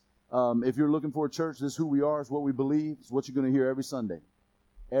find us. If you're looking for a church, this is who we are. It's what we believe. It's what you're going to hear every Sunday.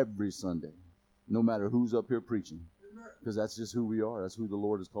 Every Sunday. No matter who's up here preaching. Because that's just who we are. That's who the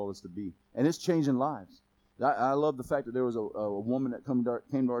Lord has called us to be. And it's changing lives. I love the fact that there was a woman that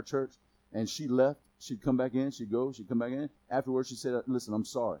came to our church, and she left. She'd come back in. She'd go. She'd come back in. Afterwards, she said, listen, I'm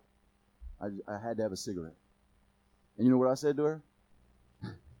sorry. I had to have a cigarette. And you know what I said to her?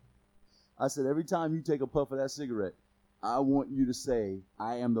 I said, every time you take a puff of that cigarette, I want you to say,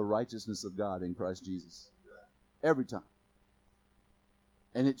 I am the righteousness of God in Christ Jesus. Every time.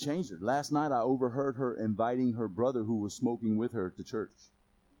 And it changed her. Last night, I overheard her inviting her brother who was smoking with her to church.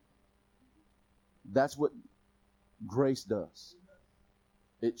 That's what grace does.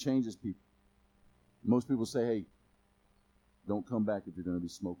 It changes people. Most people say, hey, don't come back if you're going to be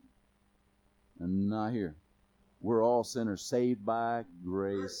smoking. And not here. We're all sinners saved by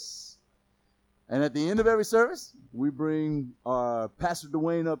grace. And at the end of every service, we bring Pastor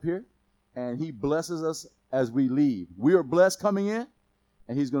Dwayne up here, and he blesses us as we leave. We are blessed coming in,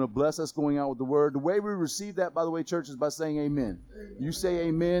 and he's going to bless us going out with the word. The way we receive that, by the way, church, is by saying amen. You say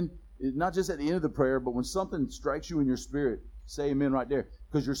amen, not just at the end of the prayer, but when something strikes you in your spirit, say amen right there.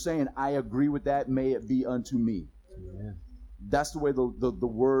 Because you're saying, I agree with that, may it be unto me. Amen. That's the way the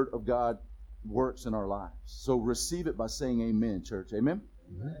word of God works in our lives. So receive it by saying amen, church. Amen?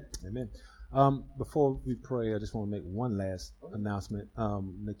 Amen. Before we pray, I just want to make one last announcement.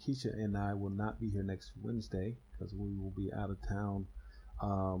 Nakisha and I will not be here next Wednesday because we will be out of town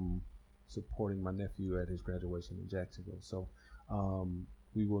supporting my nephew at his graduation in Jacksonville. So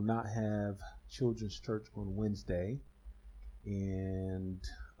we will not have children's church on Wednesday, and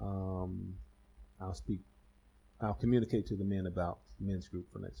I'll communicate to the men about men's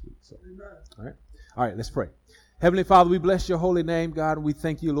group for next week. So, all right, let's pray. Heavenly Father, we bless your holy name, God. We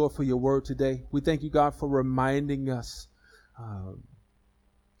thank you, Lord, for your word today. We thank you, God, for reminding us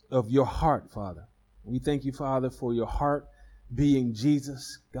of your heart, Father. We thank you, Father, for your heart being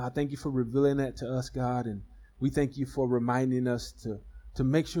Jesus. God, thank you for revealing that to us, God. And we thank you for reminding us to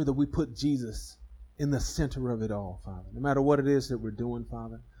make sure that we put Jesus in the center of it all, Father. No matter what it is that we're doing,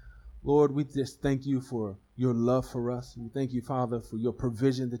 Father. Lord, we just thank you for your love for us. We thank you, Father, for your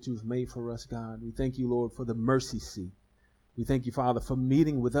provision that you've made for us, God. We thank you, Lord, for the mercy seat. We thank you, Father, for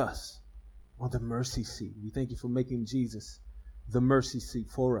meeting with us on the mercy seat. We thank you for making Jesus the mercy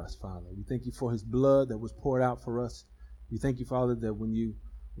seat for us, Father. We thank you for his blood that was poured out for us. We thank you, Father, that when you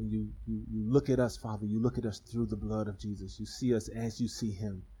look at us, Father, you look at us through the blood of Jesus. You see us as you see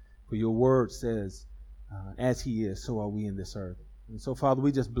him. For your word says, as he is, so are we in this earth. And so, Father,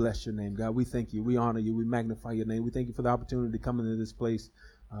 we just bless your name, God. We thank you. We honor you. We magnify your name. We thank you for the opportunity to come into this place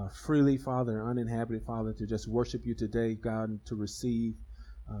freely, Father, uninhabited, Father, to just worship you today, God, and to receive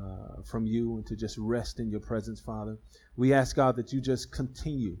from you and to just rest in your presence, Father. We ask, God, that you just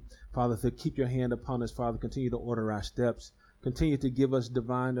continue, Father, to keep your hand upon us, Father. Continue to order our steps. Continue to give us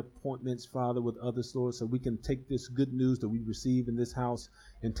divine appointments, Father, with others, Lord, so we can take this good news that we receive in this house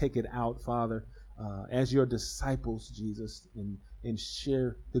and take it out, Father, as your disciples, Jesus, and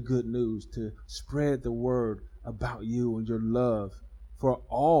share the good news, to spread the word about you and your love for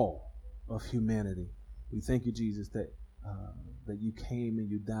all of humanity. We thank you, Jesus, that you came and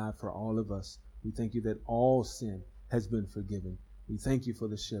you died for all of us. We thank you that all sin has been forgiven. We thank you for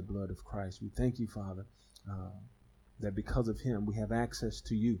the shed blood of Christ. We thank you, Father, that because of him we have access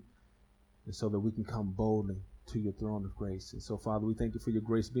to you, and so that we can come boldly to your throne of grace. And so, Father, we thank you for your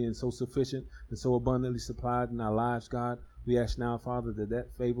grace being so sufficient and so abundantly supplied in our lives, God. We ask now, Father,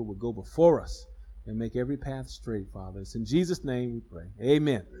 that favor would go before us and make every path straight, Father. It's in Jesus' name we pray.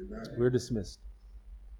 Amen. We're dismissed.